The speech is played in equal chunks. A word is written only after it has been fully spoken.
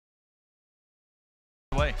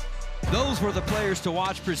play. Those were the players to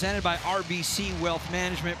watch, presented by RBC Wealth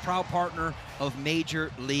Management, proud partner of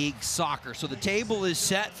Major League Soccer. So the table is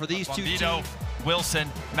set for these two teams. Wilson,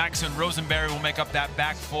 Maxson, Rosenberry will make up that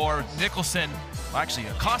back four. Nicholson, well, actually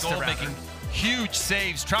Acosta making huge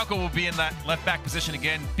saves. Trauco will be in that left back position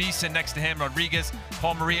again. Beeson next to him, Rodriguez,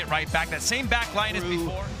 Paul Marie at right back. That same back line as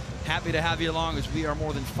before. Happy to have you along as we are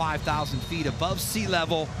more than 5,000 feet above sea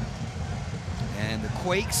level. And the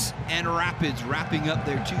Quakes and Rapids wrapping up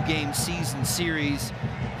their two-game season series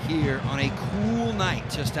here on a cool night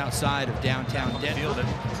just outside of downtown Denver.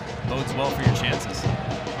 It bodes well for your chances.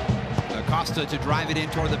 Acosta to drive it in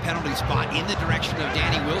toward the penalty spot in the direction of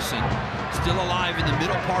Danny Wilson. Still alive in the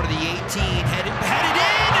middle part of the 18. Headed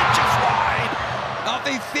in and just wide. Off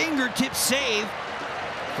a fingertip save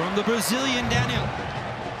from the Brazilian Daniel.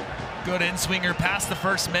 Good in-swinger past the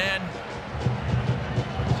first man.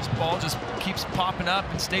 This ball just keeps popping up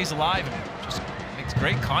and stays alive and just makes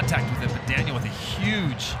great contact with it. But Daniel with a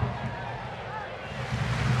huge...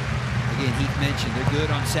 Again, Heath mentioned they're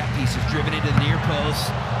good on set pieces, driven into the near post.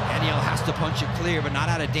 Daniel has to punch it clear, but not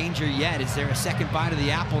out of danger yet. Is there a second bite of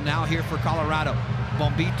the apple now here for Colorado?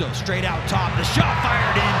 Bombito straight out top. The shot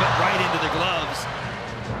fired in, but right into the gloves.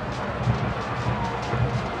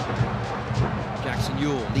 Jackson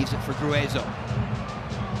Ewell leaves it for Gruezo.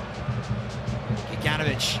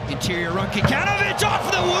 Kikanovic, interior run. Kikanovic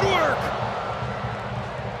off the woodwork.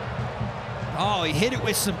 Oh, he hit it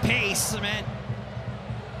with some pace, man.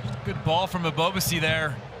 Good ball from Abobasi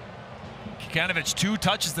there. Kikanovic, 2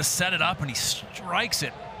 touches to set it up, and he strikes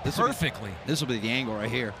it perfectly. This will be the angle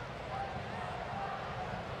right here.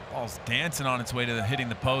 Ball's dancing on its way to hitting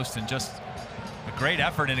the post, and just a great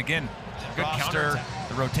effort. And again, good counter,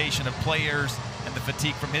 the rotation of players, and the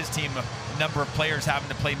fatigue from his team. A number of players having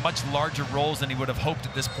to play much larger roles than he would have hoped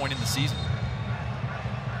at this point in the season.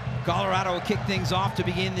 Colorado will kick things off to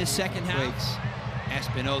begin this second half.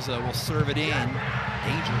 Espinoza will serve it in.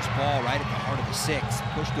 Dangerous ball right at the heart of the 6.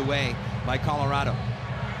 Pushed away by Colorado.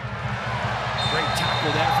 Great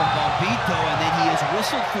tackle there from Bombito, and then he is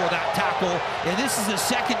whistled for that tackle. And this is the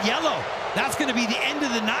second yellow. That's going to be the end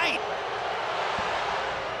of the night.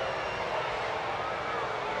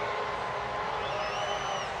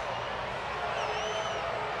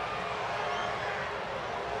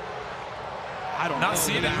 I don't know.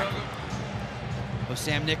 See that. Oh,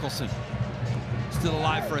 Sam Nicholson still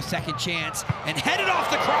alive for a second chance and headed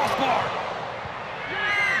off the crossbar.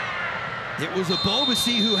 It was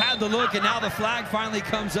Abobasi who had the look, and now the flag finally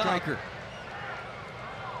comes up. Striker.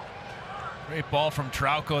 Great ball from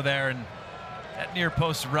Trauco there, and that near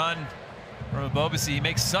post run from Abobasi. He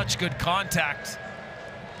makes such good contact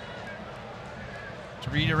to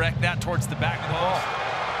redirect that towards the back post.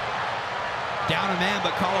 Down a man,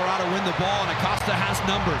 but Colorado win the ball, and Acosta has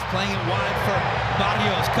numbers. Playing it wide for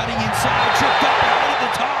Barrios, cutting inside, tripped up right at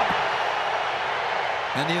the top.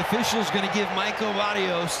 And the official's going to give Michael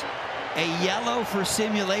Barrios a yellow for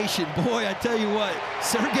simulation. Boy, I tell you what,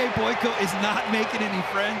 Sergei Boyko is not making any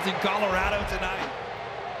friends in Colorado tonight.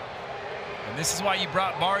 And this is why you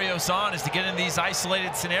brought Barrios on, is to get in these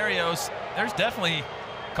isolated scenarios. There's definitely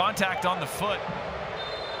contact on the foot.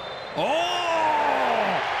 Oh!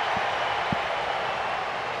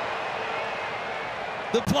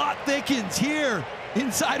 The plot thickens here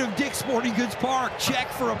inside of Dick's Sporting Goods Park.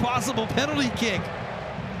 Check for a possible penalty kick.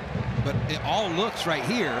 But it all looks right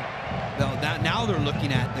here. Now they're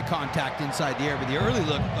looking at the contact inside the air, but the early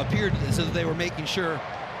look appeared as if they were making sure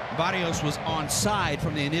Barrios was onside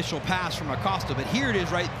from the initial pass from Acosta. But here it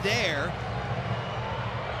is right there.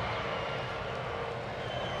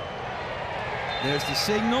 There's the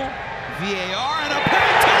signal. VAR and a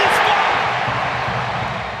point to the spot.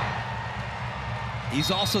 He's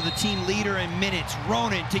also the team leader in minutes.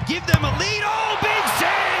 Ronan to give them a lead. Oh, big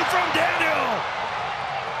save from Daniel.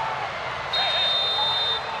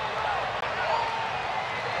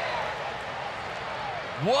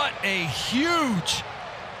 What a huge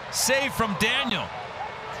save from Daniel.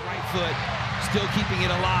 Right foot still keeping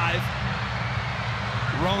it alive.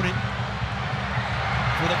 Ronan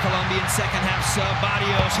for the Colombian second half sub.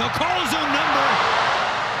 Barrios, he'll call his own number.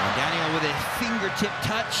 And Daniel with a fingertip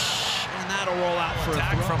touch, and that'll roll out for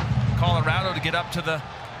attack a throw. from Colorado to get up to the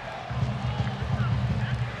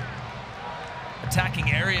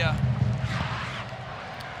attacking area.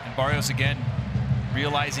 And Barrios again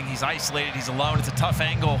realizing he's isolated, he's alone. It's a tough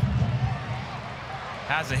angle.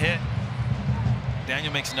 Has a hit.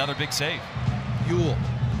 Daniel makes another big save. Ewell.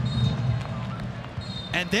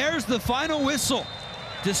 And there's the final whistle.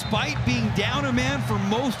 Despite being down a man for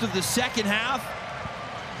most of the second half,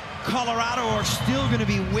 Colorado are still going to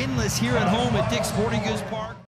be winless here at home at Dick's Sporting Goods Park.